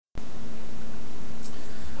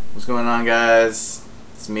What's going on, guys?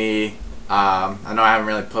 It's me. I know I haven't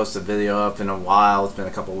really posted a video up in a while. It's been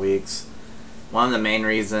a couple weeks. One of the main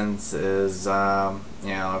reasons is, kind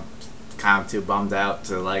of too bummed out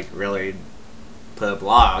to really put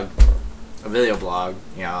a video blog.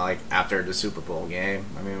 After the Super Bowl game.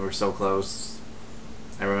 I mean, we're so close.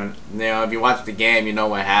 Everyone, if you watch the game, you know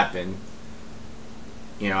what happened.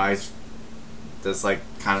 I just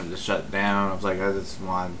kind of just shut down. I was like, I just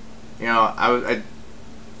want,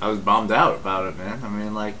 I was bummed out about it, man. I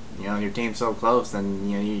mean, your team's so close, and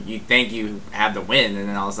you think you have the win, and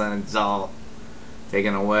then all of a sudden it's all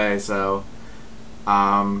taken away. So,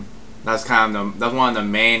 that's one of the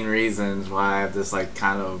main reasons why I've just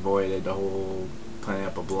kind of avoided the whole putting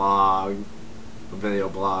up a video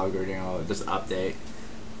blog, or just update,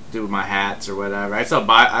 do my hats or whatever. I've still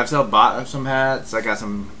bought some hats. I got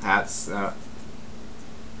some hats. I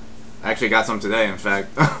actually got some today, in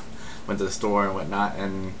fact. Went to the store and whatnot,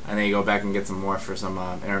 and I need to go back and get some more for some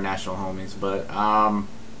international homies. But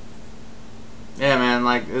yeah, man,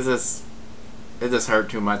 it just hurt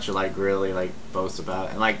too much to really boast about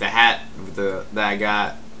it. And the hat that I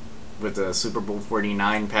got with the Super Bowl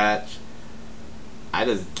 49 patch, I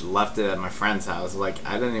just left it at my friend's house. I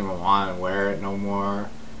didn't even want to wear it no more.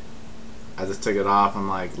 I just took it off. I'm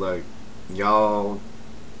like, look, y'all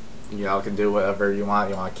can do whatever you want.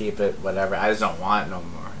 You want to keep it, whatever. I just don't want it no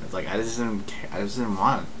more. I just didn't care. I just didn't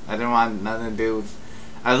want it. I didn't want nothing to do with.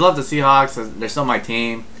 I love the Seahawks. They're still my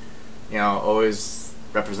team. Always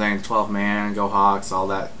representing 12 man, go Hawks, all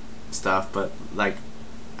that stuff. But I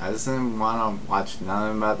just didn't want to watch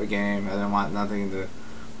nothing about the game. I didn't want nothing to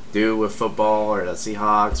do with football or the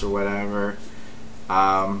Seahawks or whatever.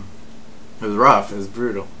 It was rough. It was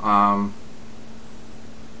brutal. And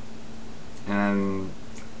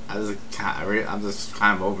I'm just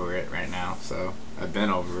kind of over it right now. So I've been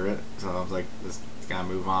over it. So I was like, just gotta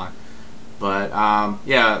move on. But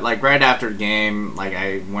yeah, right after the game,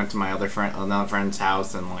 I went to my another friend's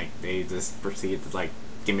house, and they just proceeded to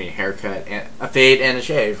give me a haircut, and a fade and a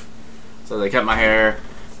shave. So they cut my hair,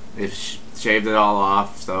 they shaved it all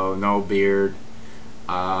off, so no beard.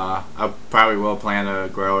 I probably will plan to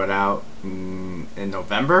grow it out in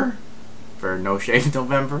November. For No Shave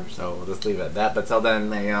November, so we'll just leave it at that. But till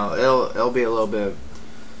then, it'll be a little bit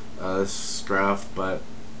scruff, but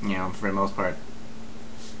for the most part,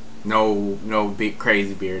 no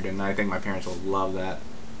crazy beard, and I think my parents will love that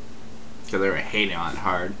because they were hating on it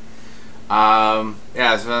hard.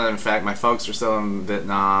 Yeah, so in fact, my folks are still in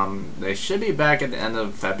Vietnam. They should be back at the end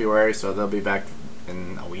of February, so they'll be back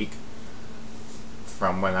in a week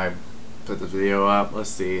from when I put the video up.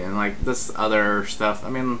 Let's see, and this other stuff, I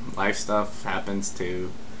mean, life stuff happens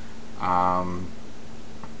too.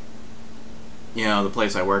 The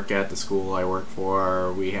place I work at, the school I work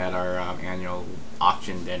for, we had our annual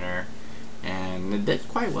auction dinner, and it did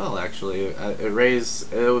quite well, actually. It was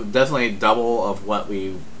definitely double of what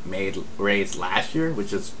we raised last year,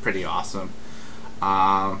 which is pretty awesome.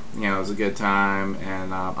 It was a good time,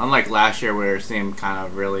 and unlike last year where it seemed kind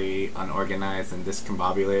of really unorganized and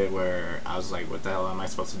discombobulated, where I was like, what the hell am I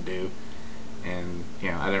supposed to do? And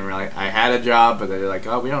I had a job, but they're like,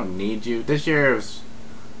 oh, we don't need you. This year it was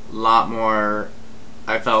a lot more.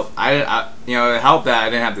 I felt it helped that I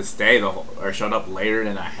didn't have to stay or showed up later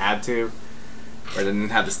than I had to, or didn't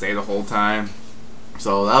have to stay the whole time.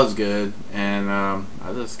 So that was good, and I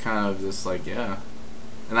just kind of yeah.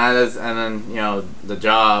 And then the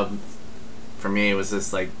job for me was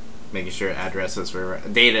just making sure addresses were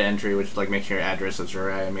data entry, which make sure addresses were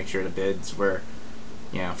right, make sure the bids were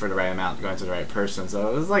for the right amount going to the right person.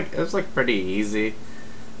 So it was pretty easy,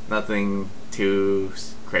 nothing too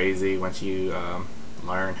crazy once you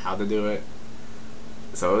learn how to do it.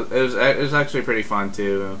 So it was actually pretty fun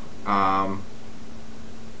too. Try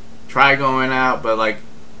going out, but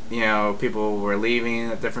people were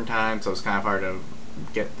leaving at different times, so it's kind of hard to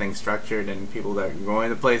get things structured, and people that are going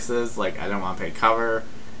to places, I didn't want to pay cover,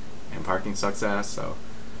 and parking sucks ass, so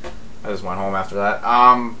I just went home after that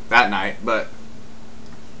that night. But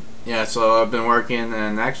yeah, so I've been working,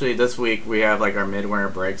 and actually this week we have our midwinter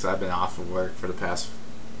break, so I've been off of work for the past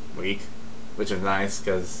week, which is nice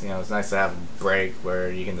because it's nice to have a break where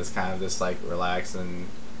you can just kind of relax and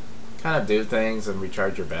kind of do things and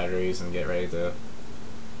recharge your batteries and get ready to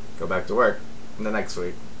go back to work the next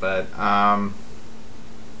week. But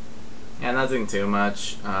yeah, nothing too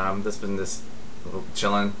much. Just been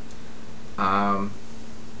chilling, buying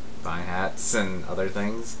hats and other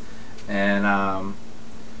things, and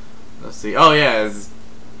let's see. Oh yeah, it's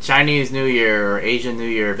Chinese New Year or Asian New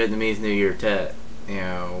Year, Vietnamese New Year, Tet,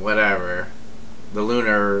 whatever. The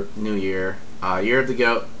Lunar New Year, Year of the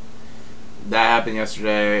Goat. that happened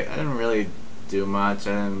yesterday. I didn't really do much.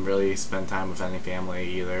 I didn't really spend time with any family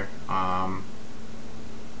either.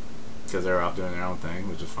 Because they were off doing their own thing,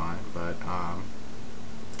 which is fine. But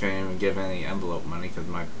couldn't even give any envelope money because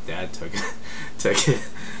my dad took it, took it,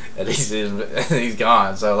 and he's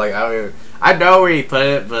gone. So like I know where he put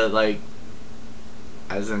it, but like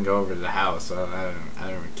I just didn't go over to the house, so I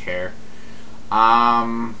don't even care.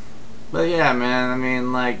 But yeah, man. I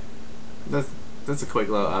mean, like that's a quick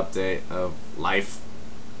little update of life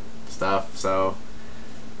stuff. So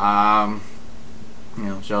so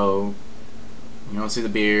you don't see the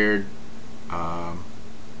beard.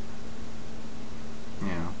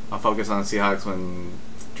 I'll focus on the Seahawks when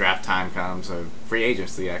draft time comes, or free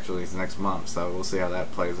agency actually is next month. So we'll see how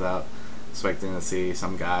that plays out. Expecting to see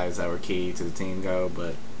some guys that were key to the team go,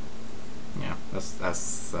 but that's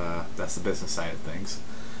the business side of things.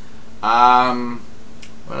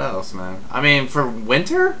 What else, man? I mean, for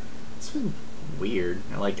winter, it's been weird.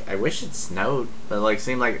 Like, I wish it snowed, but like,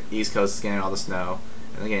 seemed like East Coast is getting all the snow,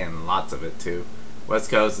 and they're getting lots of it too. West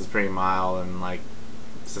Coast is pretty mild, and like,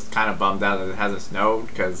 it's just kind of bummed out that it hasn't snowed,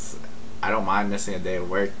 because I don't mind missing a day of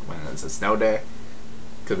work when it's a snow day,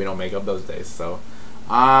 because we don't make up those days. So,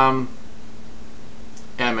 yeah,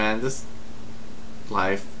 man, just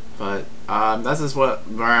life. But that's just where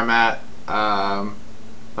I'm at. I'll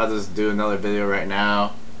just do another video right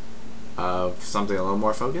now of something a little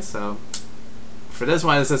more focused. So for this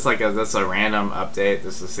one, it's just like that's a random update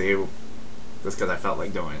just to see, just because I felt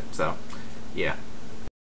like doing it. So yeah.